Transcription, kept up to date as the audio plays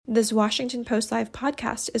This Washington Post Live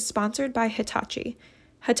podcast is sponsored by Hitachi.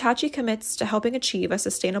 Hitachi commits to helping achieve a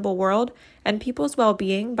sustainable world and people's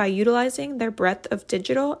well-being by utilizing their breadth of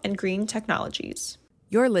digital and green technologies.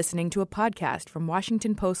 You're listening to a podcast from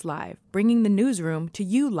Washington Post Live, bringing the newsroom to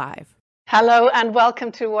you live. Hello and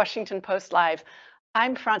welcome to Washington Post Live.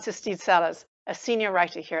 I'm Frances Stead Sellers, a senior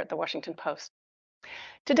writer here at the Washington Post.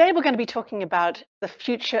 Today we're going to be talking about the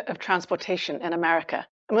future of transportation in America.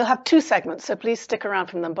 And we'll have two segments, so please stick around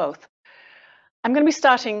from them both. I'm going to be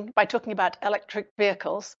starting by talking about electric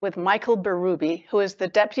vehicles with Michael Berube, who is the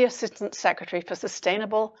Deputy Assistant Secretary for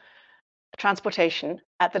Sustainable Transportation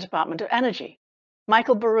at the Department of Energy.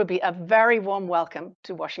 Michael Berube, a very warm welcome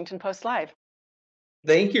to Washington Post Live.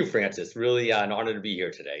 Thank you, Frances. Really an honor to be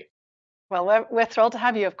here today. Well, we're thrilled to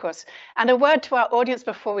have you, of course. And a word to our audience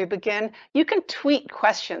before we begin. You can tweet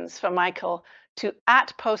questions for Michael to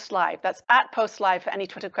 @PostLive. That's @PostLive for any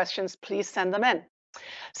Twitter questions. Please send them in.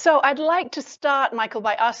 So I'd like to start, Michael,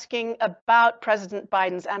 by asking about President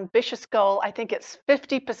Biden's ambitious goal. I think it's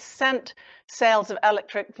 50% sales of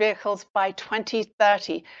electric vehicles by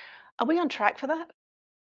 2030. Are we on track for that?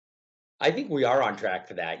 I think we are on track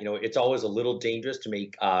for that. You know, it's always a little dangerous to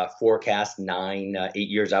make forecasts 8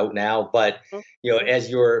 years out now. But, you know, as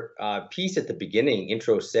your piece at the beginning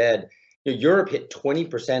intro said, you know, Europe hit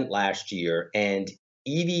 20% last year, and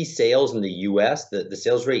EV sales in the US, the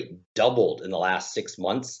sales rate doubled in the last 6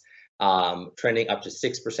 months, trending up to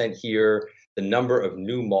 6% here. The number of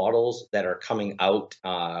new models that are coming out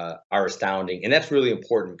are astounding. And that's really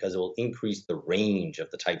important because it will increase the range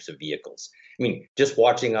of the types of vehicles. I mean, just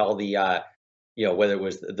watching all the, you know, whether it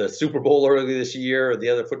was the Super Bowl earlier this year or the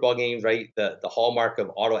other football games, right? The hallmark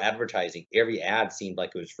of auto advertising, every ad seemed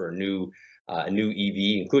like it was for a new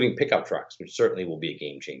EV, including pickup trucks, which certainly will be a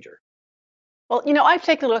game changer. Well, you know, I've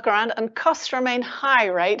taken a look around and costs remain high,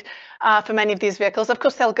 right, for many of these vehicles. Of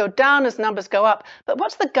course, they'll go down as numbers go up. But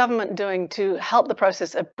what's the government doing to help the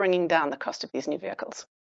process of bringing down the cost of these new vehicles?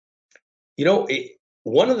 You know,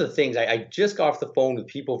 one of the things I just got off the phone with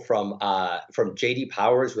people from J.D.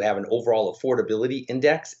 Powers, who have an overall affordability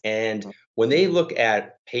index. And when they look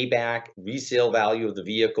at payback, resale value of the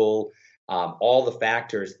vehicle, all the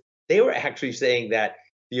factors, they were actually saying that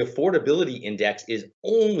the affordability index is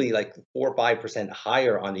only like 4 or 5%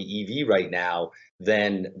 higher on the EV right now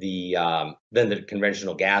than the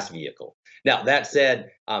conventional gas vehicle. Now, that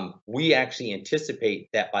said, we actually anticipate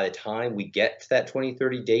that by the time we get to that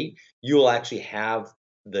 2030 date, you will actually have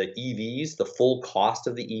the EVs, the full cost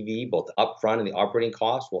of the EV, both the upfront and the operating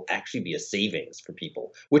costs, will actually be a savings for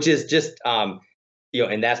people, which is just you know,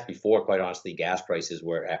 and that's before, quite honestly, gas prices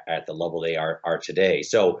were at the level they are today.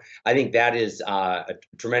 So I think that is a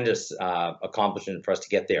tremendous accomplishment for us to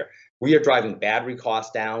get there. We are driving battery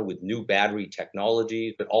costs down with new battery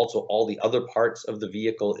technologies, but also all the other parts of the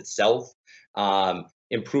vehicle itself,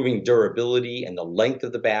 improving durability and the length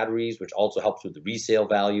of the batteries, which also helps with the resale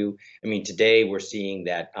value. I mean, today we're seeing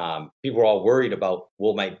that people are all worried about,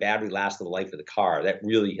 will my battery last the life of the car? That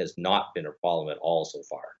really has not been a problem at all so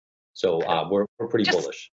far. So we're pretty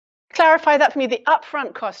bullish. Clarify that for me. The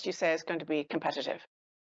upfront cost, you say, is going to be competitive.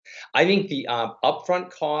 I think the upfront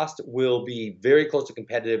cost will be very close to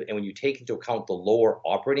competitive. And when you take into account the lower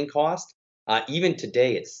operating cost, even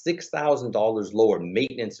today it's $6,000 lower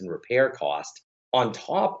maintenance and repair cost on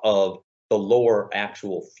top of the lower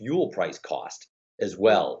actual fuel price cost as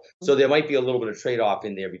well. So there might be a little bit of trade-off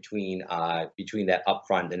in there between that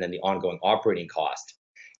upfront and then the ongoing operating cost.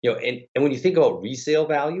 You know, and when you think about resale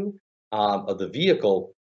value of the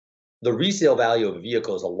vehicle, the resale value of a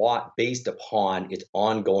vehicle is a lot based upon its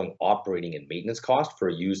ongoing operating and maintenance cost for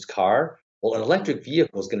a used car. Well, an electric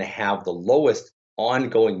vehicle is going to have the lowest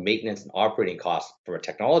ongoing maintenance and operating costs from a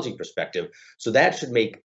technology perspective. So that should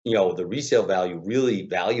make, you know, the resale value really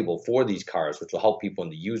valuable for these cars, which will help people in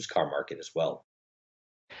the used car market as well.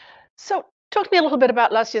 So talk to me a little bit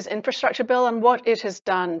about last year's infrastructure bill and what it has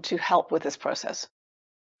done to help with this process.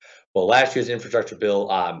 Well, last year's infrastructure bill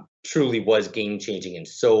truly was game-changing in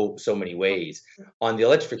so many ways. On the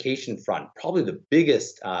electrification front, probably the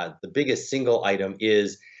biggest single item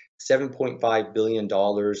is $7.5 billion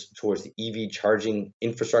towards the EV charging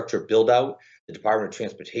infrastructure build-out. The Department of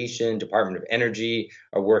Transportation, Department of Energy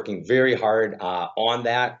are working very hard on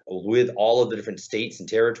that with all of the different states and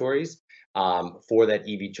territories for that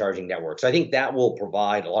EV charging network. So I think that will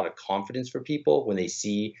provide a lot of confidence for people when they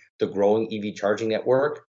see the growing EV charging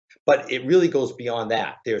network. But it really goes beyond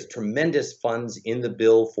that. There's tremendous funds in the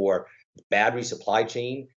bill for battery supply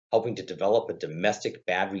chain, helping to develop a domestic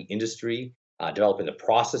battery industry, developing the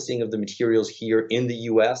processing of the materials here in the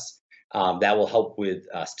U.S. That will help with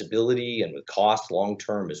stability and with cost long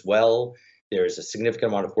term as well. There's a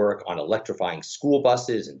significant amount of work on electrifying school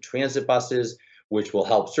buses and transit buses, which will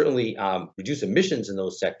help certainly reduce emissions in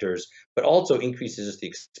those sectors, but also increases the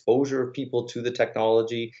exposure of people to the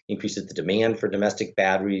technology, increases the demand for domestic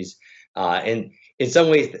batteries. And in some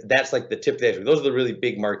ways, that's like the tip of the iceberg. Those are the really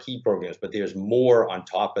big marquee programs, but there's more on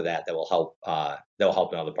top of that that will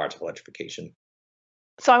help in other parts of electrification.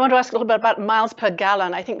 So I want to ask a little bit about miles per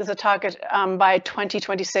gallon. I think there's a target by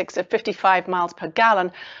 2026 of 55 miles per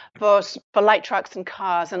gallon for light trucks and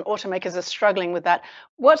cars, and automakers are struggling with that.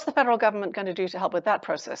 What's the federal government going to do to help with that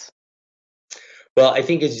process? Well, I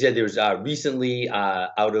think, as you said, there was recently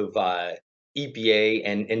out of EPA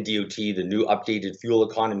and DOT, the new updated fuel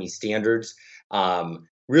economy standards.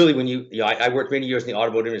 Really, when I worked many years in the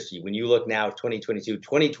automotive industry. When you look now, 2022,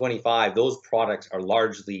 2025, those products are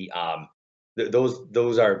largely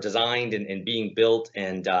those are designed and being built,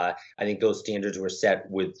 and I think those standards were set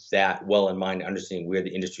with that well in mind, understanding where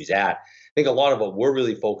the industry's at. I think a lot of what we're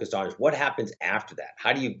really focused on is what happens after that.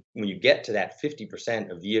 How do you, when you get to that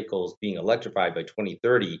 50% of vehicles being electrified by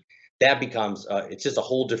 2030, that becomes it's just a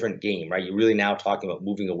whole different game, right? You're really now talking about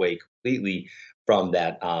moving away completely from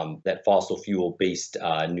that fossil fuel based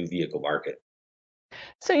new vehicle market.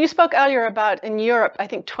 So you spoke earlier about in Europe, I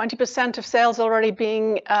think 20% of sales already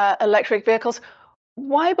being electric vehicles.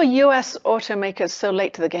 Why were US automakers so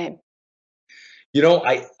late to the game?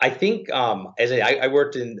 I think as I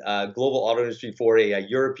worked in global auto industry for a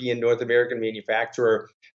European North American manufacturer.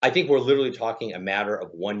 I think we're literally talking a matter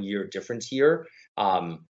of 1 year difference here.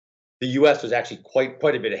 The U.S. was actually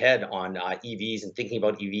quite a bit ahead on EVs and thinking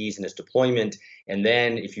about EVs and its deployment. And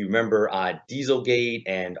then, if you remember, Dieselgate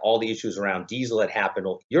and all the issues around diesel that happened,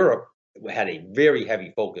 Europe had a very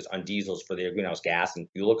heavy focus on diesels for their greenhouse gas and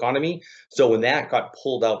fuel economy. So when that got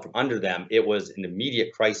pulled out from under them, it was an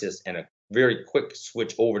immediate crisis and a very quick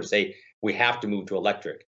switch over to say we have to move to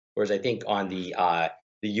electric. Whereas I think on the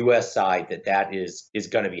U.S. side, that is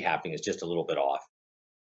going to be happening is just a little bit off.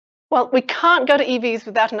 Well, we can't go to EVs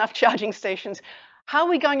without enough charging stations. How are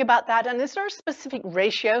we going about that? And is there a specific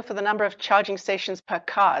ratio for the number of charging stations per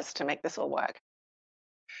cars to make this all work?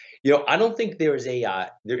 I don't think there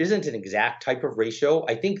isn't an exact type of ratio.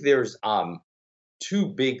 I think there's two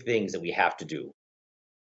big things that we have to do.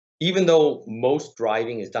 Even though most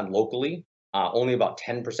driving is done locally, only about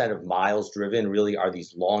 10% of miles driven really are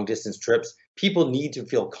these long distance trips. People need to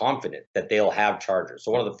feel confident that they'll have chargers.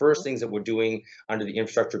 So one of the first things that we're doing under the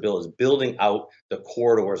infrastructure bill is building out the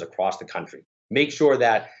corridors across the country. Make sure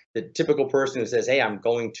that the typical person who says, hey, I'm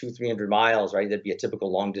going 200-300 miles, right? That'd be a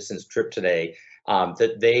typical long distance trip today,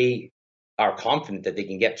 that they are confident that they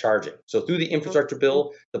can get charging. So through the infrastructure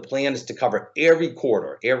bill, the plan is to cover every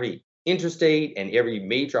corridor, every interstate and every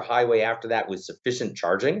major highway after that with sufficient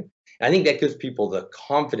charging. And I think that gives people the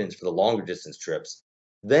confidence for the longer distance trips.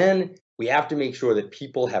 Then we have to make sure that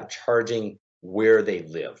people have charging where they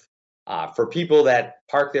live. For people that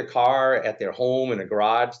park their car at their home in a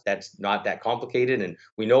garage, that's not that complicated. And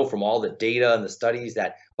we know from all the data and the studies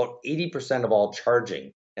that about 80% of all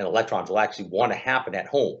charging and electrons will actually want to happen at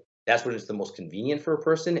home. That's when it's the most convenient for a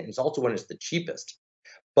person, and it's also when it's the cheapest.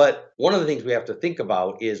 But one of the things we have to think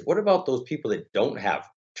about is, what about those people that don't have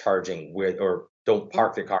charging or don't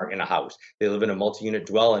park their car in a house? They live in a multi-unit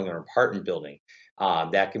dwelling or apartment building.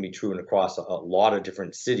 That can be true and across a lot of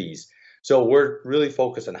different cities. So we're really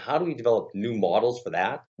focused on how do we develop new models for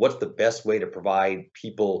that? What's the best way to provide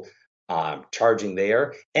people charging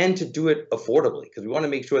there, and to do it affordably? Because we want to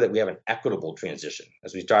make sure that we have an equitable transition.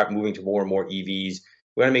 As we start moving to more and more EVs,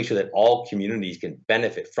 we want to make sure that all communities can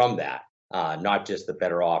benefit from that, not just the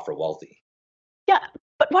better off or wealthy. Yeah,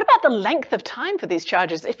 but what about the length of time for these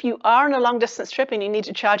charges? If you are on a long distance trip and you need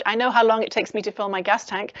to charge, I know how long it takes me to fill my gas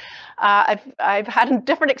tank. I've had a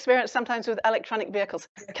different experience sometimes with electronic vehicles.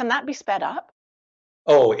 Can that be sped up?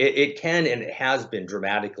 Oh, it can, and it has been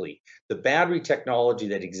dramatically. The battery technology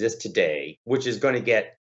that exists today, which is going to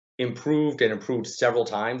get improved and improved several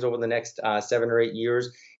times over the next 7 or 8 years,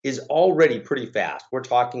 is already pretty fast. We're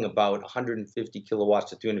talking about 150 kilowatts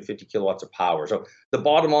to 350 kilowatts of power. So the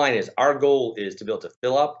bottom line is our goal is to be able to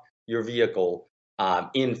fill up your vehicle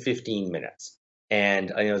in 15 minutes. And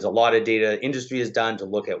there's a lot of data industry has done to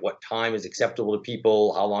look at what time is acceptable to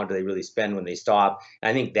people, how long do they really spend when they stop. And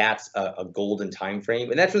I think that's a golden time frame,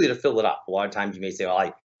 and that's really to fill it up. A lot of times you may say, well,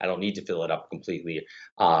 I don't need to fill it up completely.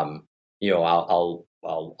 I'll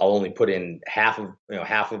only put in half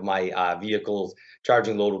of my vehicle's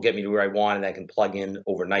charging load will get me to where I want, and I can plug in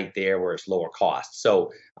overnight there where it's lower cost.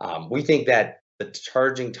 So we think that the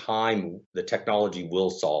charging time, the technology will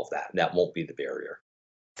solve that. That won't be the barrier.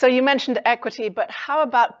 So you mentioned equity, but how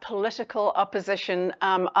about political opposition?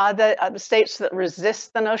 Are there states that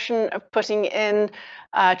resist the notion of putting in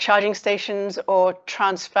charging stations or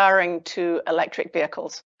transferring to electric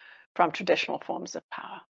vehicles from traditional forms of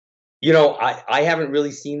power? I haven't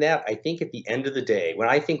really seen that. I think at the end of the day, when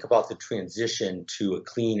I think about the transition to a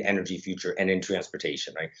clean energy future and in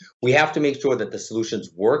transportation, right, we have to make sure that the solutions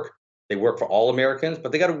work. They work for all Americans,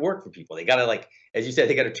 but they got to work for people. They got to, like, as you said,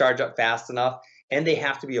 they got to charge up fast enough and they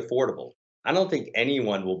have to be affordable. I don't think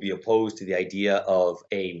anyone will be opposed to the idea of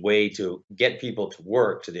a way to get people to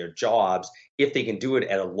work to their jobs if they can do it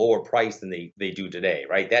at a lower price than they do today,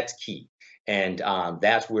 right? That's key. And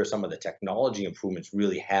that's where some of the technology improvements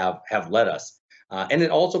really have led us. And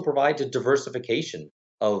it also provides a diversification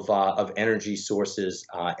of energy sources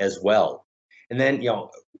as well. And then,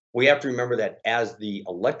 we have to remember that as the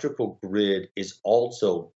electrical grid is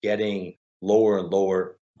also getting lower and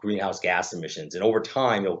lower greenhouse gas emissions, and over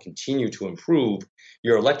time it will continue to improve,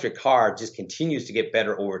 your electric car just continues to get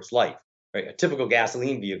better over its life. Right? A typical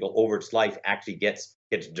gasoline vehicle over its life actually gets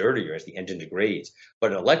dirtier as the engine degrades.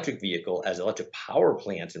 But an electric vehicle, as electric power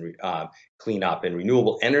plants and clean up and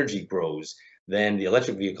renewable energy grows, then the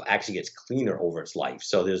electric vehicle actually gets cleaner over its life.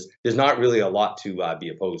 So there's not really a lot to be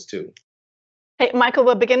opposed to. Hey, Michael,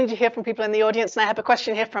 we're beginning to hear from people in the audience, and I have a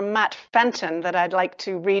question here from Matt Fenton that I'd like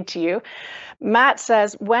to read to you. Matt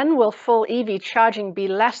says, when will full EV charging be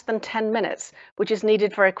less than 10 minutes, which is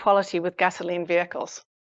needed for equality with gasoline vehicles?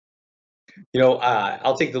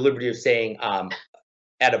 I'll take the liberty of saying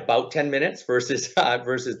at about 10 minutes versus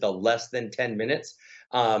the less than 10 minutes.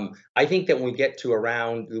 I think that when we get to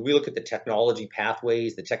we look at the technology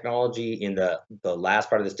pathways, the technology in the last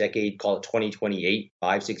part of this decade, call it 2028,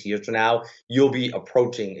 5-6 years from now, you'll be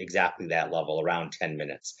approaching exactly that level, around 10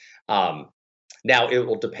 minutes. Now, it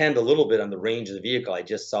will depend a little bit on the range of the vehicle. I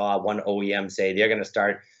just saw one OEM say they're going to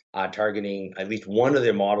start targeting at least one of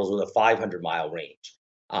their models with a 500-mile range.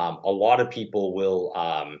 A lot of people will,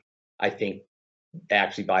 I think,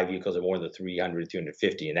 actually buy vehicles at more than 300,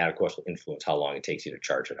 350, and that, of course, will influence how long it takes you to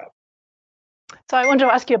charge it up. So I wanted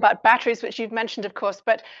to ask you about batteries, which you've mentioned, of course,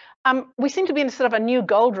 but we seem to be in sort of a new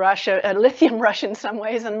gold rush, a lithium rush in some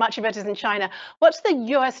ways, and much of it is in China. What's the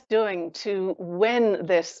US doing to win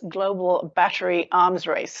this global battery arms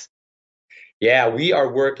race? Yeah, we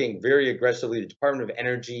are working very aggressively. The Department of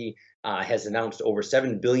Energy has announced over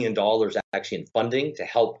 $7 billion actually in funding to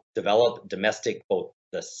help develop domestic, both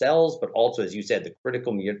the cells, but also, as you said, the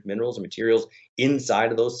critical minerals and materials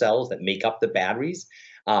inside of those cells that make up the batteries.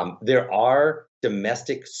 There are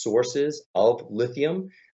domestic sources of lithium.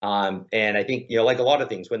 And I think, like a lot of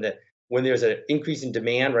things, when there's an increase in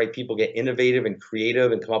demand, right, people get innovative and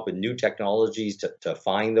creative and come up with new technologies to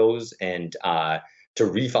find those and to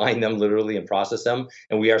refine them literally and process them.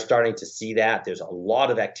 And we are starting to see that. There's a lot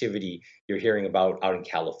of activity you're hearing about out in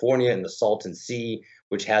California in the Salton Sea,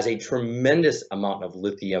 which has a tremendous amount of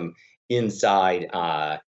lithium inside.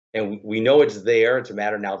 And we know it's there. It's a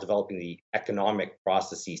matter now of developing the economic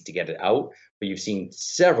processes to get it out. But you've seen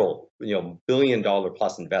several, billion-dollar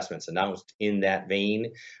plus investments announced in that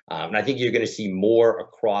vein. And I think you're going to see more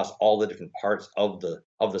across all the different parts of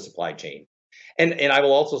the supply chain. And I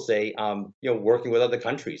will also say, working with other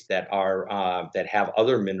countries that have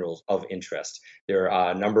other minerals of interest. There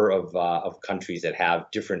are a number of countries that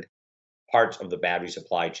have different parts of the battery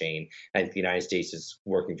supply chain. And the United States is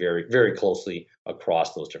working very, very closely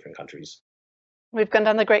across those different countries. We've got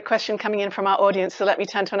another great question coming in from our audience, so let me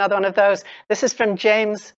turn to another one of those. This is from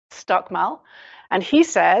James Stockmal, and he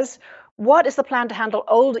says, what is the plan to handle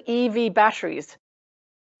old EV batteries?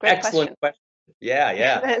 Great Excellent question.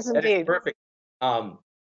 Yeah. That is indeed. Perfect.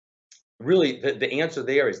 Really, the answer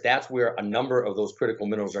there is that's where a number of those critical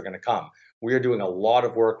minerals are going to come. We are doing a lot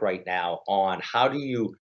of work right now on how do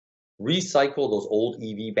you recycle those old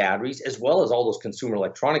EV batteries, as well as all those consumer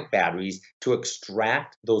electronic batteries, to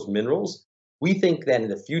extract those minerals. We think that in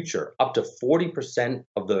the future, up to 40%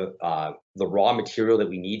 of the raw material that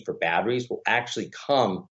we need for batteries will actually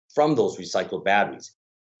come from those recycled batteries.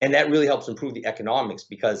 And that really helps improve the economics,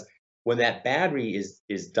 because when that battery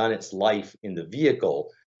is done its life in the vehicle,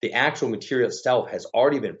 the actual material itself has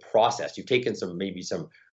already been processed. You've taken maybe some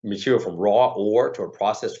material from raw ore to a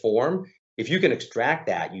processed form. If you can extract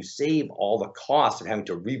that, you save all the cost of having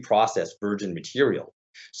to reprocess virgin material.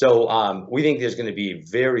 So we think there's going to be a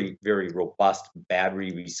very, very robust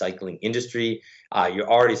battery recycling industry. You're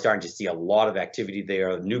already starting to see a lot of activity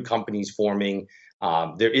there, new companies forming.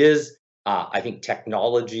 There is, I think,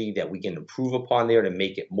 technology that we can improve upon there to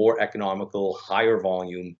make it more economical, higher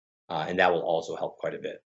volume, and that will also help quite a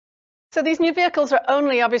bit. So these new vehicles are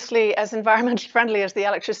only obviously as environmentally friendly as the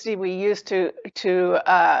electricity we use to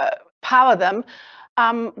power them.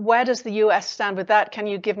 Where does the US stand with that? Can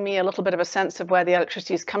you give me a little bit of a sense of where the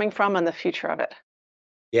electricity is coming from and the future of it?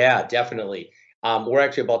 Yeah, definitely. We're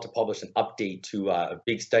actually about to publish an update to a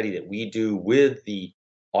big study that we do with the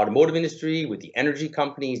automotive industry, with the energy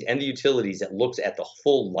companies, and the utilities that looks at the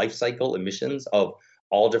full life cycle emissions of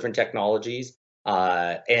all different technologies.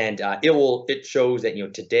 It shows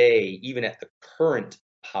that today, even at the current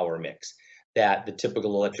power mix, that the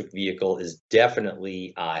typical electric vehicle is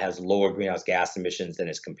definitely has lower greenhouse gas emissions than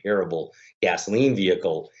its comparable gasoline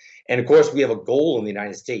vehicle. And of course, we have a goal in the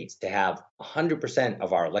United States to have 100%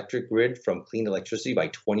 of our electric grid from clean electricity by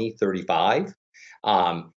 2035.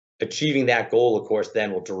 Achieving that goal, of course,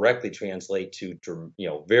 then will directly translate to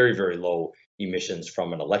very, very low emissions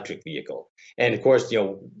from an electric vehicle. And of course,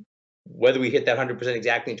 whether we hit that 100%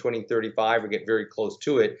 exactly in 2035 or get very close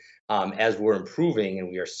to it, as we're improving and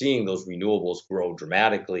we are seeing those renewables grow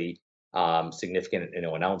dramatically. Significant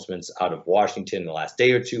announcements out of Washington in the last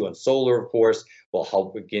day or two on solar, of course, will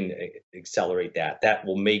help begin accelerate that. That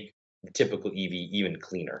will make the typical EV even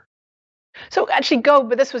cleaner. So actually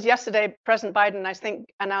but this was yesterday, President Biden, I think,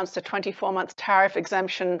 announced a 24-month tariff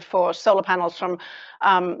exemption for solar panels from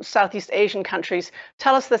Southeast Asian countries.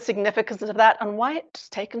 Tell us the significance of that and why it's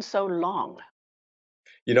taken so long.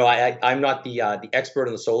 I'm not the expert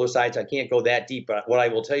on the solar side, so I can't go that deep. But what I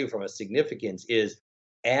will tell you from a significance is,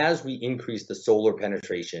 as we increase the solar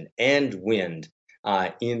penetration and wind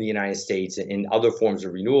in the United States and in other forms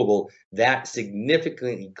of renewable, that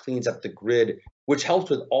significantly cleans up the grid, which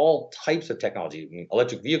helps with all types of technology. I mean,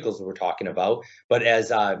 electric vehicles that we're talking about, but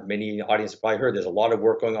as many in the audience have probably heard, there's a lot of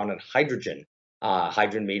work going on hydrogen,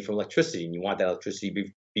 hydrogen made from electricity, and you want that electricity to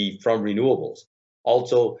be from renewables.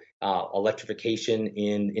 Also, electrification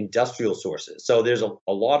in industrial sources. So there's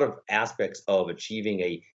a lot of aspects of achieving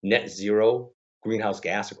a net zero greenhouse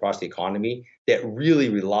gas across the economy that really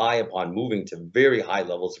rely upon moving to very high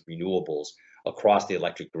levels of renewables across the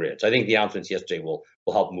electric grid. So I think the announcements yesterday will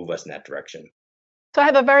help move us in that direction. So I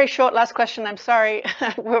have a very short last question. I'm sorry,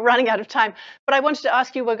 we're running out of time. But I wanted to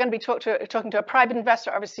ask you, we're going to be talking to a private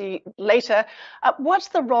investor, obviously, later. What's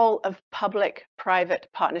the role of public-private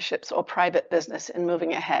partnerships or private business in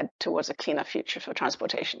moving ahead towards a cleaner future for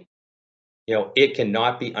transportation? It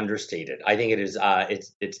cannot be understated. I think it is.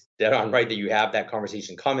 It's dead on right that you have that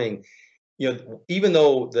conversation coming. Even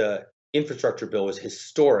though the infrastructure bill is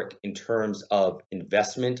historic in terms of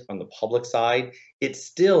investment on the public side, it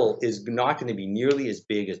still is not going to be nearly as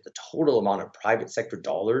big as the total amount of private sector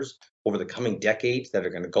dollars over the coming decades that are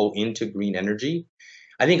going to go into green energy.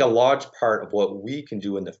 I think a large part of what we can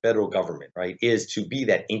do in the federal government, right, is to be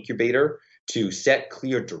that incubator, to set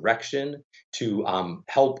clear direction, to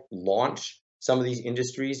help launch some of these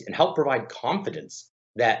industries and help provide confidence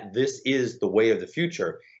that this is the way of the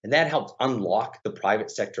future. And that helps unlock the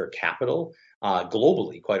private sector capital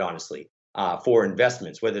globally, quite honestly, for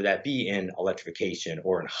investments, whether that be in electrification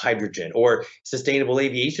or in hydrogen or sustainable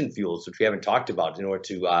aviation fuels, which we haven't talked about, in order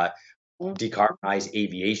to decarbonize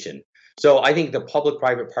aviation. So I think the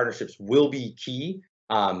public-private partnerships will be key.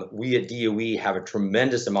 We at DOE have a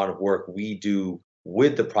tremendous amount of work we do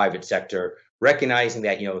with the private sector, recognizing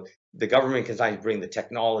that, the government can sometimes bring the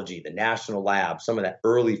technology, the national lab, some of that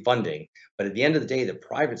early funding. But at the end of the day, the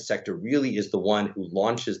private sector really is the one who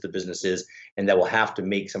launches the businesses and that will have to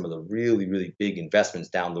make some of the really, really big investments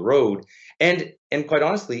down the road. And quite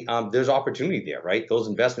honestly, there's opportunity there, right? Those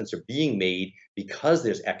investments are being made because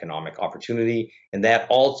there's economic opportunity. And that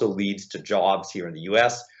also leads to jobs here in the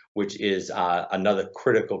US, which is another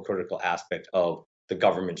critical aspect of the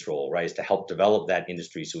government's role, right, is to help develop that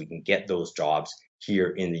industry so we can get those jobs here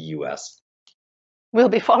in the US. We'll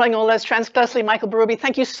be following all those trends closely. Michael Berube,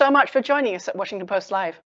 thank you so much for joining us at Washington Post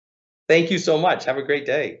Live. Thank you so much. Have a great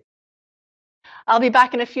day. I'll be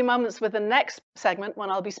back in a few moments with the next segment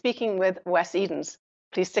when I'll be speaking with Wes Edens.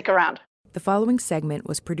 Please stick around. The following segment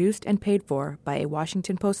was produced and paid for by a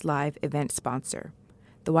Washington Post Live event sponsor.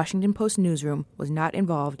 The Washington Post newsroom was not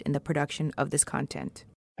involved in the production of this content.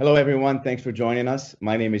 Hello, everyone. Thanks for joining us.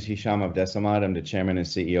 My name is Hisham Abdesamad. I'm the chairman and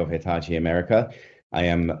CEO of Hitachi America. I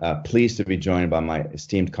am pleased to be joined by my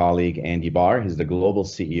esteemed colleague, Andy Barr. He's the global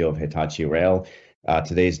CEO of Hitachi Rail.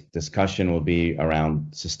 Today's discussion will be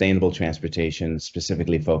around sustainable transportation,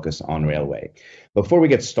 specifically focused on railway. Before we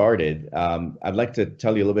get started, I'd like to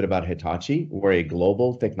tell you a little bit about Hitachi. We're a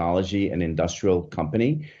global technology and industrial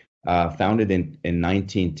company founded in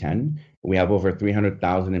 1910. We have over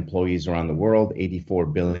 300,000 employees around the world,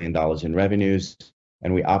 $84 billion in revenues,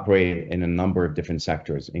 and we operate in a number of different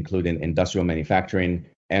sectors, including industrial manufacturing,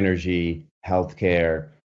 energy, healthcare,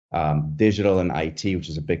 digital and IT, which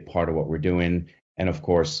is a big part of what we're doing, and of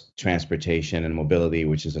course, transportation and mobility,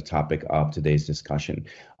 which is a topic of today's discussion.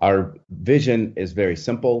 Our vision is very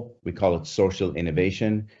simple. We call it social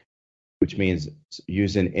innovation, which means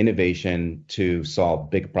using innovation to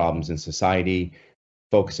solve big problems in society,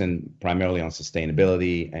 focusing primarily on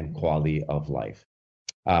sustainability and quality of life.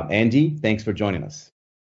 Andy, thanks for joining us.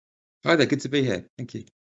 Hi there, good to be here. Thank you.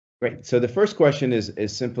 Great. So the first question is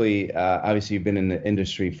simply, obviously you've been in the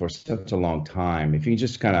industry for such a long time. If you can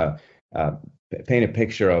just kind of paint a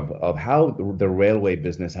picture of how the railway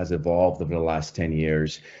business has evolved over the last 10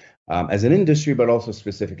 years as an industry, but also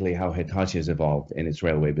specifically how Hitachi has evolved in its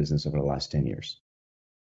railway business over the last 10 years.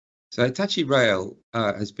 So Hitachi Rail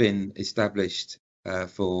has been established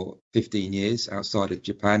for 15 years outside of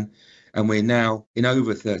Japan, and we're now in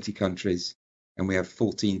over 30 countries, and we have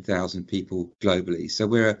 14,000 people globally. So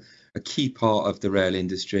we're a key part of the rail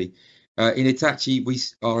industry. In Hitachi,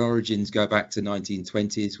 our origins go back to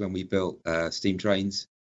 1920s when we built steam trains,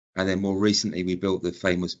 and then more recently we built the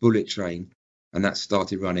famous bullet train, and that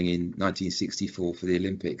started running in 1964 for the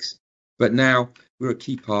Olympics. But now we're a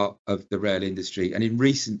key part of the rail industry, and in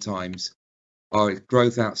recent times, our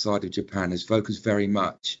growth outside of Japan has focused very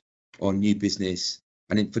much on new business.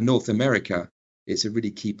 And for North America, it's a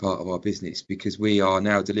really key part of our business because we are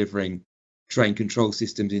now delivering train control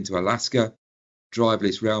systems into Alaska,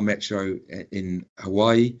 driverless rail metro in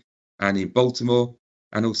Hawaii and in Baltimore.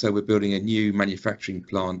 And also we're building a new manufacturing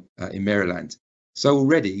plant in Maryland. So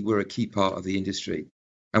already we're a key part of the industry.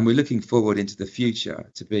 And we're looking forward into the future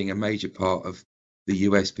to being a major part of the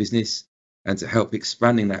US business and to help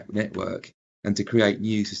expanding that network and to create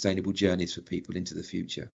new sustainable journeys for people into the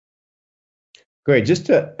future. Great. Just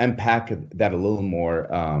to unpack that a little more,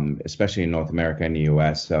 especially in North America and the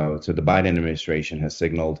US. So the Biden administration has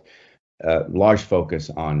signaled a large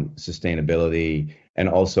focus on sustainability and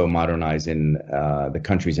also modernizing the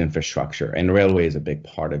country's infrastructure, and railway is a big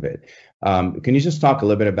part of it. Can you just talk a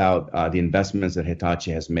little bit about the investments that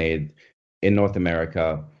Hitachi has made in North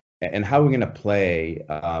America and how we're going to play,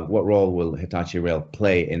 what role will Hitachi Rail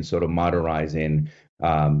play in sort of modernizing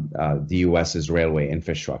the US's railway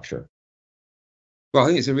infrastructure? Well, I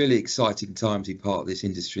think it's a really exciting time to be part of this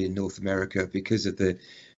industry in North America because of the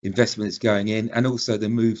investment that's going in and also the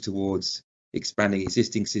move towards expanding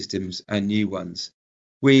existing systems and new ones.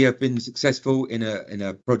 We have been successful in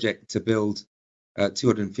a project to build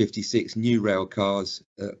 256 new rail cars,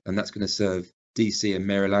 and that's going to serve DC and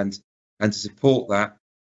Maryland. And to support that,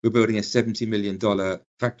 we're building a $70 million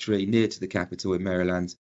factory near to the capital in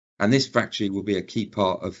Maryland. And this factory will be a key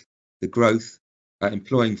part of the growth,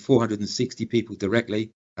 employing 460 people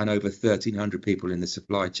directly and over 1,300 people in the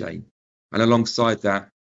supply chain. And alongside that,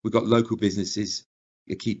 we've got local businesses,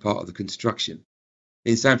 a key part of the construction.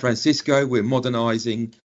 In San Francisco, we're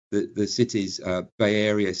modernizing the city's Bay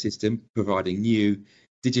Area system, providing new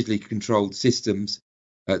digitally controlled systems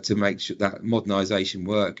to make sure that modernization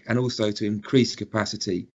work and also to increase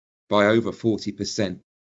capacity by over 40%.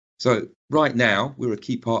 So right now, we're a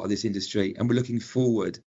key part of this industry and we're looking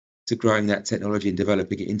forward to growing that technology and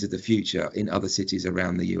developing it into the future in other cities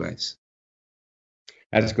around the US.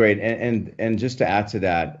 That's great. And just to add to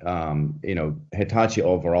that, Hitachi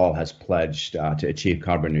overall has pledged to achieve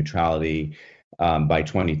carbon neutrality by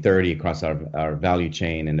 2030 across our value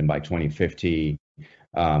chain, and then by 2050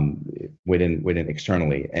 within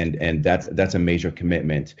externally. And that's a major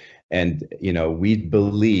commitment. And we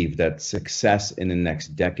believe that success in the next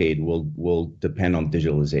decade will depend on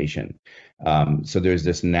digitalization. So there's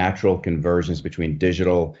this natural convergence between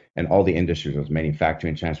digital and all the industries,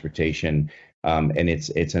 manufacturing, transportation. And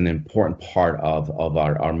it's an important part of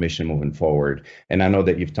our mission moving forward. And I know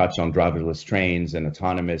that you've touched on driverless trains and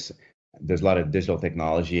autonomous. There's a lot of digital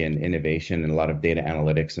technology and innovation and a lot of data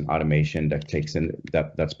analytics and automation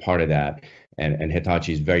that's part of that. And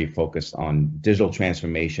Hitachi is very focused on digital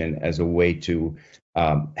transformation as a way to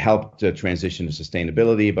help the transition to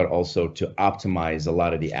sustainability, but also to optimize a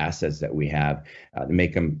lot of the assets that we have to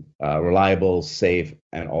make them reliable, safe,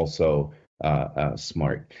 and also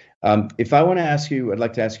smart. If I want to ask you, I'd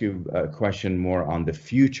like to ask you a question more on the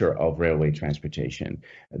future of railway transportation,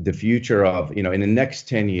 the future of, in the next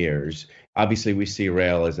 10 years, obviously we see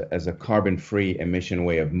rail as a carbon-free emission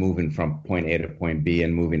way of moving from point A to point B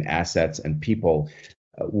and moving assets and people.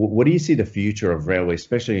 What do you see the future of railway,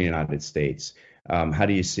 especially in the United States? How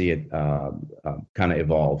do you see it kind of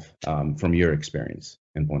evolve from your experience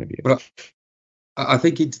and point of view? Well, I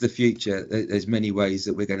think into the future, there's many ways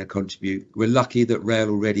that we're going to contribute. We're lucky that rail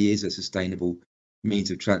already is a sustainable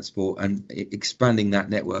means of transport, and expanding that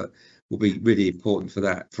network will be really important for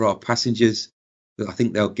that. For our passengers, I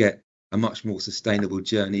think they'll get a much more sustainable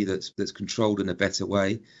journey that's controlled in a better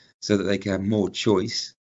way, so that they can have more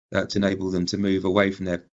choice to enable them to move away from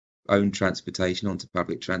their own transportation onto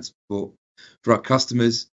public transport. For our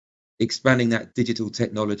customers, expanding that digital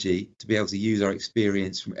technology to be able to use our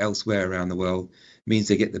experience from elsewhere around the world means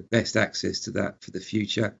they get the best access to that for the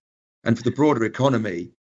future. And for the broader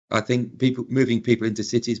economy, I think moving people into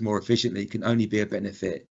cities more efficiently can only be a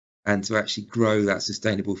benefit, and to actually grow that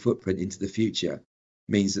sustainable footprint into the future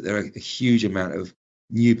means that there are a huge amount of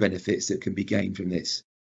new benefits that can be gained from this.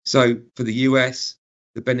 So for the US,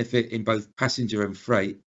 the benefit in both passenger and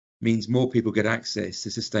freight means more people get access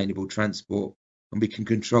to sustainable transport, and we can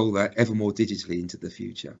control that ever more digitally into the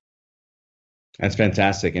future. That's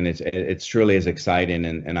fantastic, and it's truly is exciting,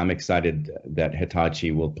 and I'm excited that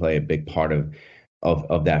Hitachi will play a big part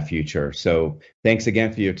of that future. So thanks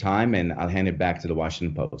again for your time, and I'll hand it back to the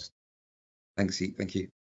Washington Post. Thank you.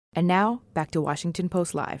 And now, back to Washington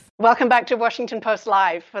Post Live. Welcome back to Washington Post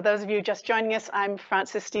Live. For those of you just joining us, I'm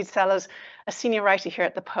Frances Stead Sellers, a senior writer here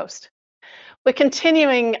at the Post. We're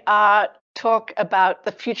continuing our talk about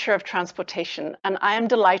the future of transportation, and I am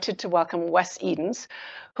delighted to welcome Wes Edens,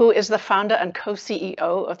 who is the founder and co-CEO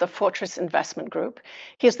of the Fortress Investment Group.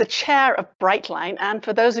 He is the chair of Brightline, and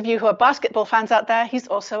for those of you who are basketball fans out there, he's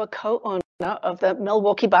also a co-owner of the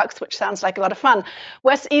Milwaukee Bucks, which sounds like a lot of fun.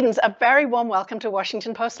 Wes Edens, a very warm welcome to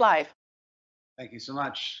Washington Post Live. Thank you so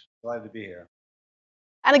much. Glad to be here.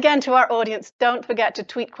 And again, to our audience, don't forget to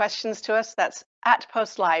tweet questions to us. That's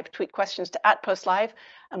 @PostLive. Tweet questions to @PostLive,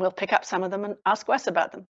 and we'll pick up some of them and ask Wes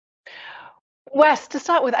about them. Wes, to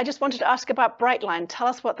start with, I just wanted to ask about Brightline. Tell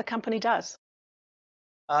us what the company does.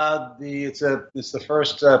 It's the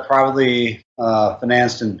first privately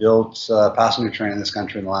financed and built passenger train in this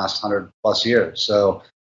country in the last 100+ years. So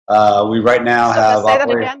we right now have. Say that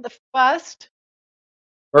again. The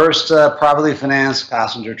first privately financed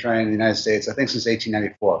passenger train in the United States, I think, since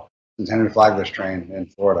 1894, since Henry Flagler's train in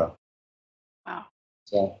Florida. Wow.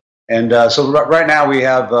 So right now we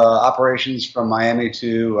have operations from Miami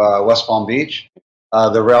to West Palm Beach.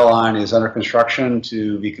 The rail line is under construction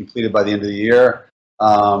to be completed by the end of the year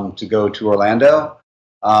to go to Orlando.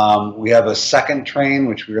 We have a second train,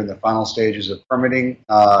 which we're in the final stages of permitting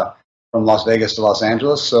from Las Vegas to Los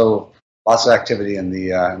Angeles. So lots of activity in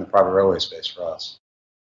the private railway space for us.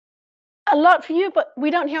 A lot for you, but we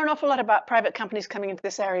don't hear an awful lot about private companies coming into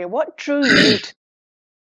this area. What drew you to?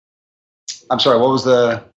 I'm sorry, what was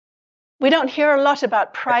the? We don't hear a lot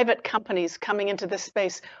about private companies coming into this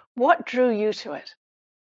space. What drew you to it?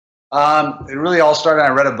 It really all started.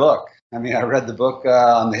 I read a book. I read the book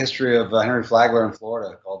on the history of Henry Flagler in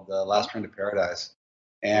Florida called "The Last Train to Paradise,"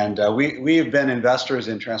 and we have been investors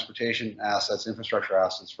in transportation assets, infrastructure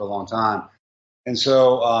assets for a long time, and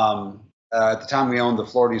so. At the time, we owned the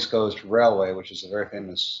Florida East Coast Railway, which is a very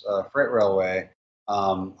famous freight railway.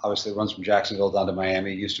 Obviously, it runs from Jacksonville down to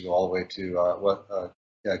Miami. It used to go all the way to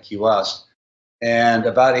Key West. And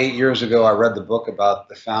about 8 years ago, I read the book about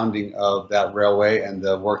the founding of that railway and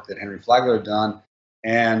the work that Henry Flagler had done.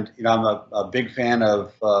 And I'm a big fan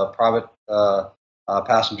of private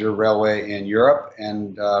passenger railway in Europe.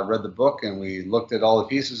 And read the book, and we looked at all the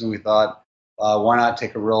pieces, and we thought, why not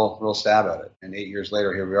take a real stab at it? And 8 years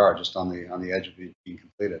later, here we are, just on the edge of being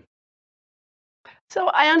completed. So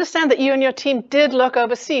I understand that you and your team did look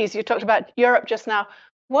overseas. You talked about Europe just now.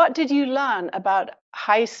 What did you learn about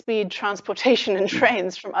high-speed transportation and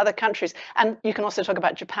trains from other countries? And you can also talk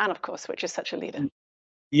about Japan, of course, which is such a leader.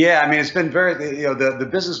 Yeah, it's been very, the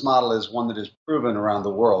business model is one that is proven around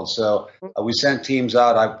the world. So we sent teams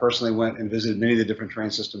out. I personally went and visited many of the different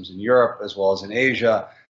train systems in Europe as well as in Asia.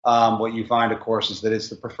 What you find, of course, is that it's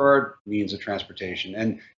the preferred means of transportation,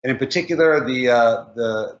 and in particular,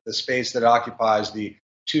 the space that occupies the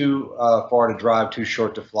too far to drive, too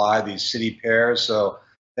short to fly, these city pairs. So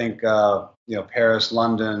think, Paris,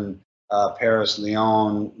 London, Paris,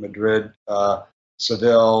 Lyon, Madrid,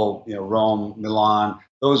 Seville, Rome, Milan.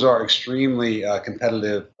 Those are extremely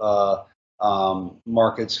competitive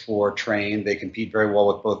markets for train. They compete very well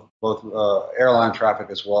with both airline traffic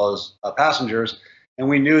as well as passengers. And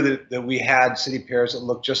we knew that we had city pairs that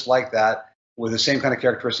looked just like that, with the same kind of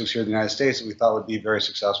characteristics here in the United States that we thought would be very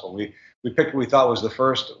successful. We picked what we thought was the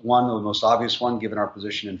first one, the most obvious one, given our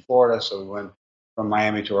position in Florida. So we went from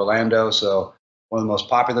Miami to Orlando. So one of the most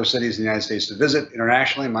popular cities in the United States to visit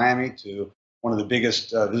internationally, Miami, to one of the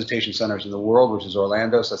biggest visitation centers in the world, which is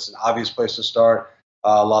Orlando. So that's an obvious place to start.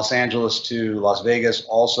 Los Angeles to Las Vegas,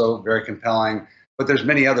 also very compelling. But there's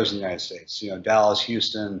many others in the United States. Dallas,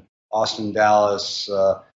 Houston, Austin, Dallas,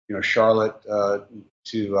 Charlotte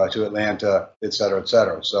to Atlanta, et cetera, et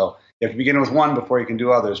cetera. So You have to begin with one before you can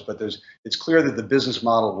do others. But it's clear that the business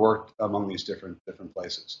model worked among these different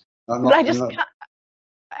places.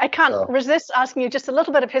 I can't resist asking you just a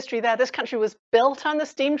little bit of history there. This country was built on the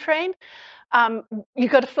steam train. You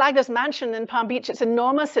go to Flagler's Mansion in Palm Beach. It's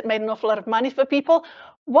enormous. It made an awful lot of money for people.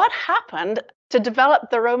 What happened to develop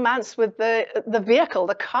the romance with the vehicle,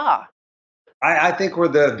 the car? I think we're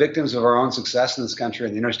the victims of our own success in this country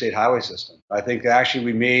and the interstate highway system. I think actually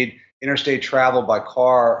we made interstate travel by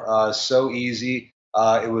car so easy.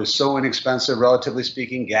 It was so inexpensive, relatively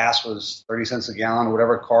speaking. Gas was 30 cents a gallon or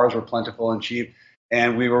whatever. Cars were plentiful and cheap.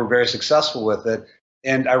 And we were very successful with it.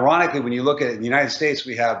 And ironically, when you look at it in the United States,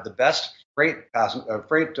 we have the best freight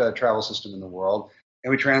travel system in the world,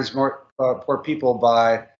 and we transport people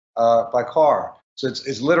by car. So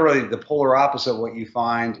it's literally the polar opposite of what you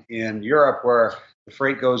find in Europe, where the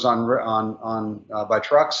freight goes on by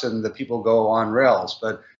trucks and the people go on rails.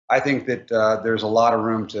 But I think that there's a lot of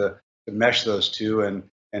room to mesh those two,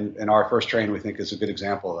 and our first train, we think, is a good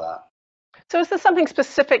example of that. So is there something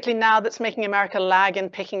specifically now that's making America lag in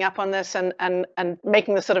picking up on this and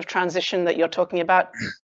making the sort of transition that you're talking about?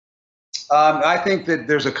 I think that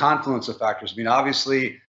there's a confluence of factors. I mean,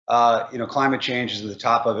 obviously, climate change is at the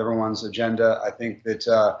top of everyone's agenda. I think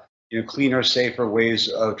that cleaner, safer ways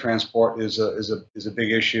of transport is a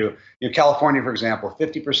big issue. California, for example,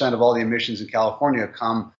 50% of all the emissions in California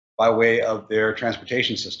come by way of their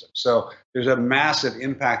transportation system. So there's a massive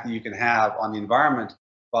impact that you can have on the environment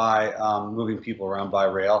by moving people around by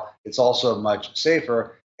rail. It's also much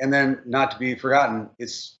safer. And then, not to be forgotten,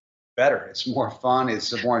 it's better. It's more fun.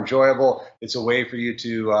 It's more enjoyable. It's a way for you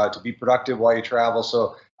to be productive while you travel.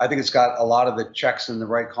 So I think it's got a lot of the checks in the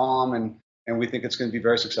right column, and we think it's going to be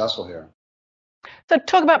very successful here. So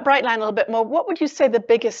talk about Brightline a little bit more. What would you say the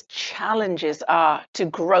biggest challenges are to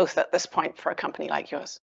growth at this point for a company like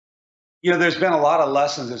yours? There's been a lot of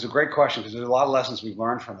lessons. It's a great question because there's a lot of lessons we've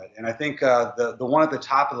learned from it. And I think the one at the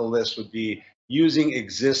top of the list would be using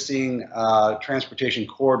existing transportation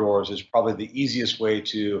corridors is probably the easiest way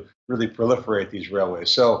to really proliferate these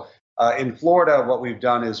railways. So in Florida, what we've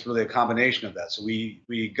done is really a combination of that. So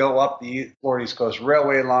we go up the Florida East Coast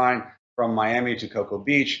Railway line from Miami to Cocoa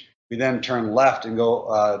Beach. We then turn left and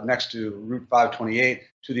go next to Route 528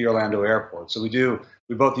 to the Orlando airport. So we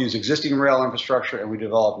both use existing rail infrastructure and we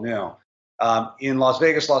develop new. In Las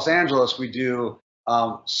Vegas, Los Angeles, we do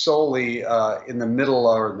solely in the middle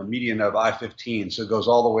or in the median of I-15. So it goes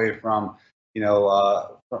all the way from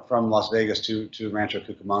Las Vegas to Rancho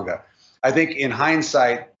Cucamonga. I think in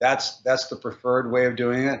hindsight, that's the preferred way of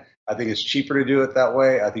doing it. I think it's cheaper to do it that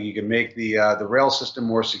way. I think you can make the rail system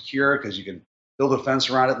more secure because you can build a fence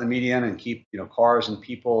around it in the median and keep cars and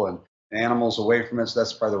people and animals away from it. So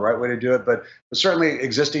that's probably the right way to do it. But certainly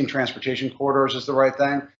existing transportation corridors is the right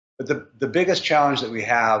thing. But the biggest challenge that we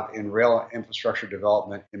have in rail infrastructure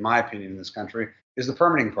development, in my opinion, in this country, is the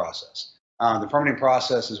permitting process. The permitting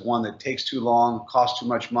process is one that takes too long, costs too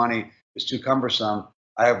much money, is too cumbersome.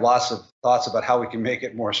 I have lots of thoughts about how we can make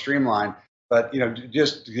it more streamlined. But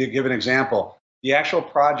just to give an example, the actual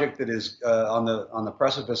project that is on the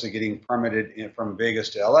precipice of getting permitted from Vegas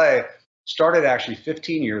to LA started actually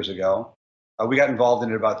 15 years ago. We got involved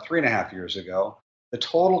in it about 3.5 years ago. The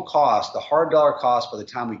total cost, the hard dollar cost by the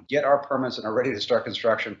time we get our permits and are ready to start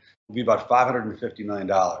construction will be about $550 million.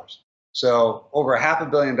 So over $500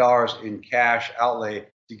 million in cash outlay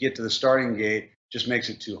to get to the starting gate just makes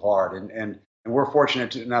it too hard. And we're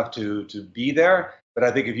fortunate enough to be there. But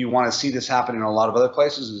I think if you want to see this happen in a lot of other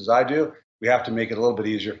places, as I do, we have to make it a little bit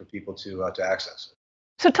easier for people to access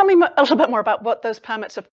it. So tell me a little bit more about what those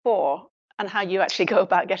permits are for and how you actually go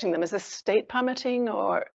about getting them. Is this state permitting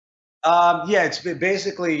or? Yeah, it's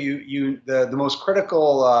basically the most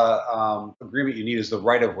critical agreement you need is the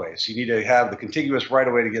right-of-way. So you need to have the contiguous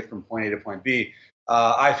right-of-way to get from point A to point B.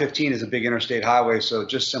 I-15 is a big interstate highway, so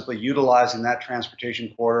just simply utilizing that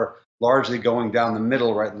transportation corridor, largely going down the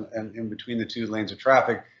middle, right in between the two lanes of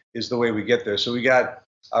traffic, is the way we get there. So we got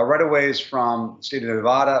right-of-ways from the state of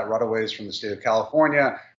Nevada, right-of-ways from the state of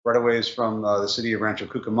California, right-of-ways from the city of Rancho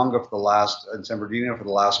Cucamonga and San Bernardino for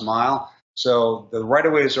the last mile. So the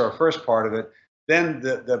right-of-ways are our first part of it. Then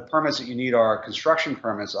the permits that you need are construction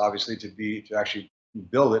permits, obviously, to actually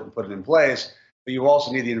build it and put it in place. But you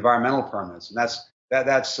also need the environmental permits, and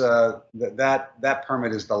that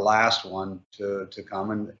permit is the last one to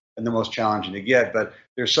come and the most challenging to get. But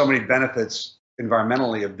there's so many benefits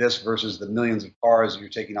environmentally of this versus the millions of cars that you're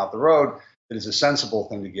taking off the road that it's a sensible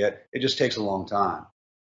thing to get. It just takes a long time.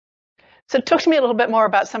 So talk to me a little bit more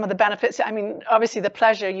about some of the benefits. I mean, obviously the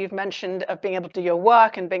pleasure you've mentioned of being able to do your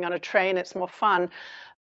work and being on a train, it's more fun.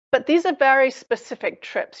 But these are very specific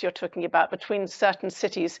trips you're talking about between certain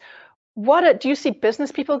cities. Do you see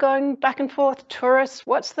business people going back and forth, tourists?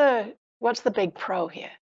 What's the big pro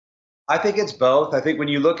here? I think it's both. I think when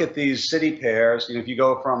you look at these city pairs, if you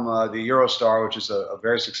go from the Eurostar, which is a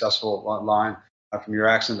very successful line, from your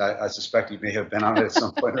accent, I suspect you may have been on it at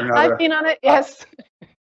some point or another. I've been on it, yes.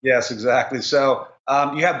 Yes, exactly. So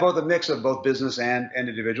you have both a mix of both business and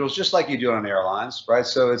individuals, just like you do on airlines, right?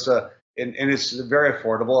 So it's it's very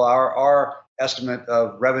affordable. Our estimate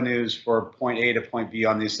of revenues for point A to point B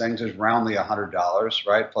on these things is roundly $100,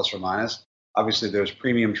 right, plus or minus. Obviously, there's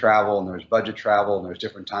premium travel and there's budget travel and there's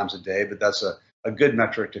different times of day, but that's a good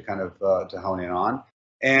metric to kind of to hone in on.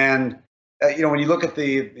 And when you look at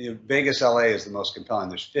the Vegas, LA is the most compelling.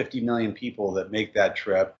 There's 50 million people that make that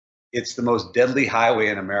trip. It's the most deadly highway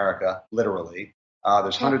in America, literally.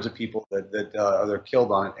 There's hundreds of people that are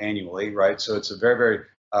killed on it annually, right? So it's a very,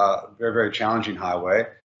 very challenging highway.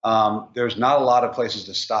 There's not a lot of places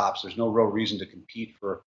to stop, so there's no real reason to compete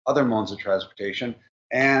for other modes of transportation.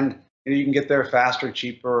 And you can get there faster,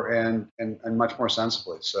 cheaper, and much more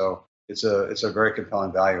sensibly. So it's a very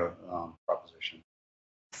compelling value proposition.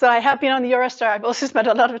 So I have been on the Eurostar. I've also spent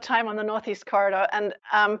a lot of time on the Northeast Corridor, and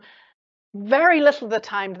very little of the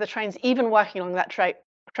time do the trains, even working along that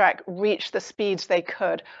track, reach the speeds they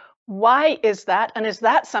could. Why is that? And is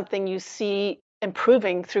that something you see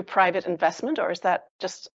improving through private investment, or is that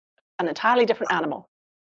just an entirely different animal?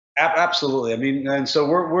 Absolutely. I mean, and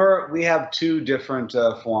so we have two different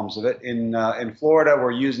forms of it. In Florida,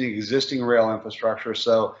 we're using existing rail infrastructure,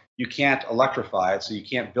 so you can't electrify it, so you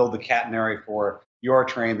can't build the catenary for your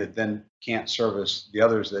train that then can't service the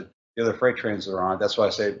other freight trains that are on it. That's why I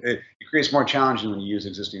say it creates more challenging when you use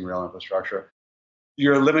existing rail infrastructure.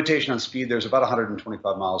 Your limitation on speed, there's about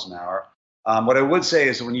 125 miles an hour. What I would say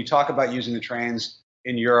is that when you talk about using the trains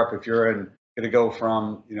in Europe, if you're going to go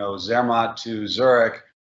from Zermatt to Zurich,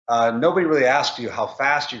 nobody really asks you how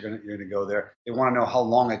fast you're going to go there. They want to know how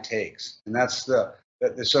long it takes, and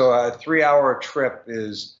so a 3-hour trip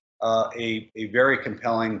is a very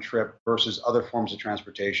compelling trip versus other forms of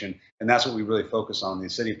transportation, and that's what we really focus on in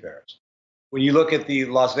these city pairs. When you look at the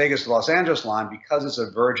Las Vegas to Los Angeles line, because it's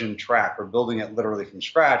a virgin track, we're building it literally from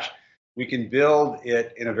scratch. We can build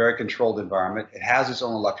it in a very controlled environment. It has its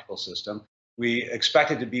own electrical system. We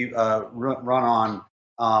expect it to be run on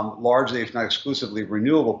largely, if not exclusively,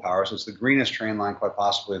 renewable power. So it's the greenest train line quite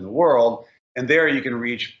possibly in the world. And there you can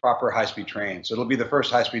reach proper high-speed trains. So it'll be the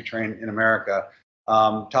first high-speed train in America.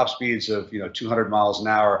 Top speeds of 200 miles an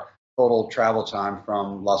hour, total travel time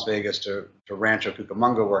from Las Vegas to Rancho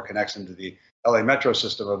Cucamonga, where it connects into the LA metro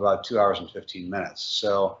system, of about 2 hours and 15 minutes.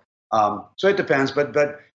 So it depends, but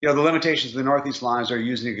the limitations of the Northeast lines are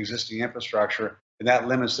using existing infrastructure, and that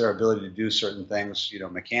limits their ability to do certain things,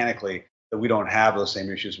 mechanically, that we don't have those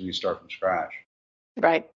same issues when you start from scratch.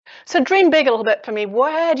 Right. So dream big a little bit for me.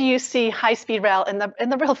 Where do you see high-speed rail in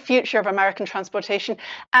the real future of American transportation?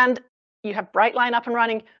 And you have Brightline up and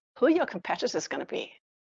running. Who are your competitors going to be?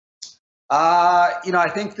 I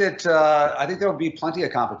think there will be plenty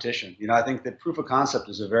of competition. I think that proof of concept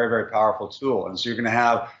is a very, very powerful tool. And so you're going to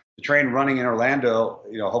have the train running in Orlando,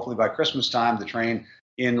 hopefully by Christmas time, the train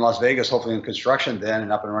in Las Vegas, hopefully in construction then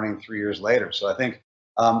and up and running 3 years later. So I think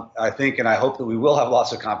and I hope that we will have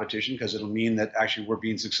lots of competition, because it'll mean that actually we're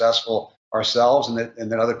being successful ourselves and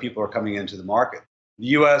that other people are coming into the market. The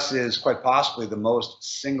U.S. is quite possibly the most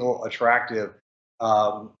single attractive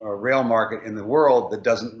rail market in the world that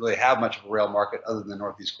doesn't really have much of a rail market other than the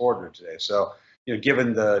Northeast Corridor today. So,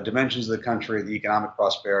 given the dimensions of the country, the economic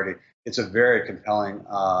prosperity, it's a very compelling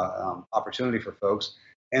opportunity for folks.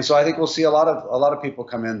 And so I think we'll see a lot of people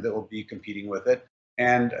come in that will be competing with it.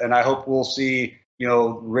 And I hope we'll see,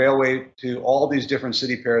 railway to all these different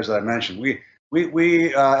city pairs that I mentioned.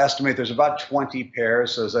 We estimate there's about 20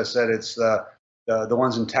 pairs. So as I said, it's the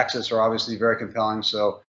ones in Texas are obviously very compelling.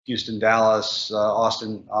 So Houston, Dallas,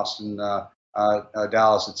 Austin,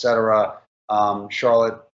 Dallas, et cetera.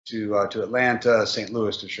 Charlotte to Atlanta, St.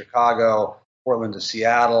 Louis to Chicago, Portland to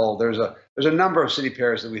Seattle. There's a number of city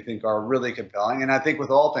pairs that we think are really compelling. And I think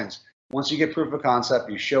with all things, once you get proof of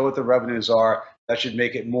concept, you show what the revenues are, that should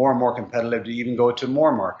make it more and more competitive to even go to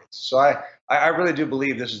more markets. So I really do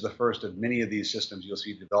believe this is the first of many of these systems you'll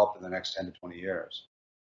see developed in the next 10 to 20 years.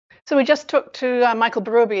 So we just talked to Michael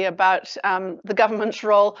Berube about the government's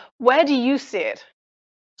role. Where do you see it?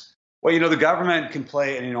 Well, the government can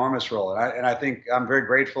play an enormous role. And I think I'm very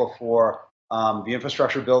grateful for the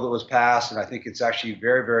infrastructure bill that was passed. And I think it's actually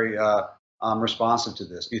very, very responsive to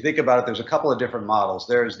this. If you think about it, there's a couple of different models.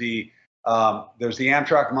 There's the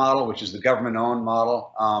Amtrak model, which is the government-owned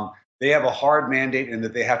model. They have a hard mandate in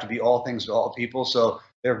that they have to be all things to all people. So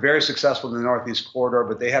they're very successful in the Northeast Corridor,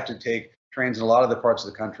 but they have to take trains in a lot of the parts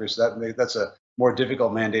of the country. So that's a more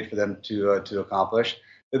difficult mandate for them to accomplish.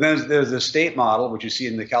 And then there's the state model, which you see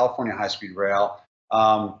in the California high-speed rail.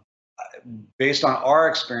 Based on our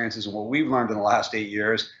experiences and what we've learned in the last 8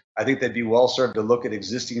 years, I think they'd be well served to look at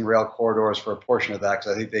existing rail corridors for a portion of that,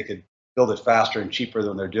 because I think they could build it faster and cheaper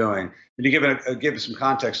than they're doing. And to give some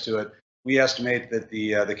context to it, we estimate that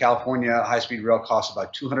the California high-speed rail costs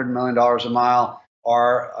about $200 million a mile.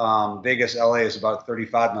 Our Vegas LA is about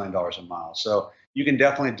 $35 million a mile. So you can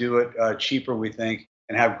definitely do it cheaper, we think,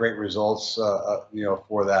 and have great results,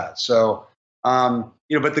 for that. So,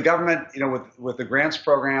 but the government, with the grants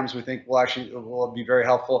programs, we think will be very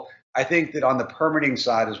helpful. I think that on the permitting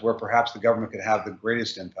side is where perhaps the government could have the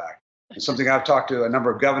greatest impact. And something I've talked to a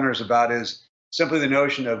number of governors about is simply the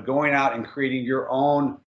notion of going out and creating your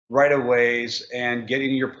own right-of-ways and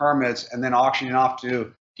getting your permits and then auctioning off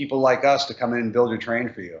to people like us to come in and build your train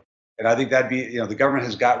for you. And I think that'd be, the government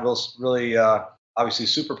has got really obviously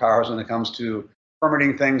superpowers when it comes to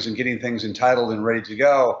permitting things and getting things entitled and ready to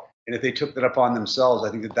go. And if they took that upon themselves,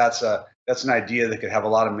 I think that's an idea that could have a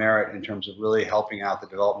lot of merit in terms of really helping out the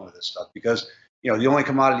development of this stuff. Because, the only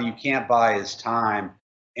commodity you can't buy is time.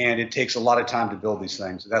 And it takes a lot of time to build these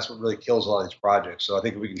things. And that's what really kills a lot of these projects. So I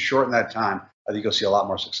think if we can shorten that time, I think you'll see a lot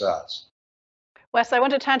more success. Wes, I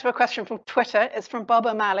want to turn to a question from Twitter. It's from Bob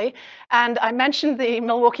O'Malley. And I mentioned the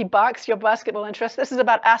Milwaukee Bucks, your basketball interest. This is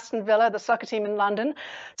about Aston Villa, the soccer team in London.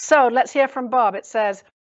 So let's hear from Bob. It says,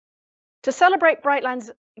 to celebrate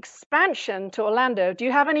Brightline's expansion to Orlando, do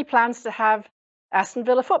you have any plans to have Aston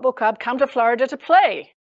Villa Football Club come to Florida to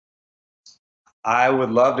play? I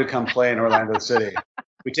would love to come play in Orlando City.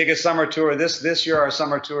 We take a summer tour. This year, our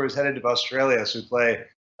summer tour is headed to Australia. So we play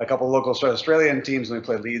a couple of local Australian teams, and we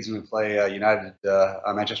play Leeds, and we play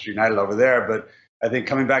Manchester United over there. But I think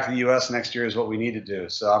coming back to the U.S. next year is what we need to do.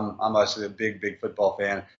 So I'm obviously a big football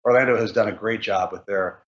fan. Orlando has done a great job with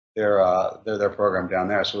their program down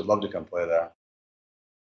there. So we'd love to come play there.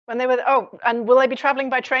 And will they be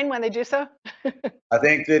traveling by train when they do so? I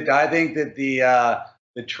think that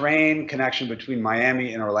the train connection between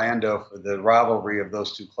Miami and Orlando for the rivalry of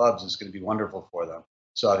those two clubs is going to be wonderful for them.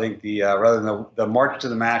 So I think rather than the march to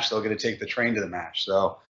the match, they're going to take the train to the match.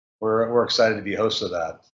 So we're excited to be hosts of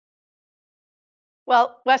that.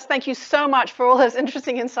 Well, Wes, thank you so much for all those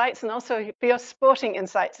interesting insights and also for your sporting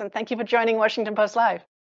insights. And thank you for joining Washington Post Live.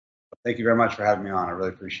 Thank you very much for having me on. I really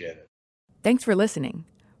appreciate it. Thanks for listening.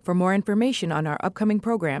 For more information on our upcoming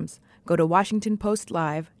programs, go to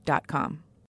WashingtonPostLive.com.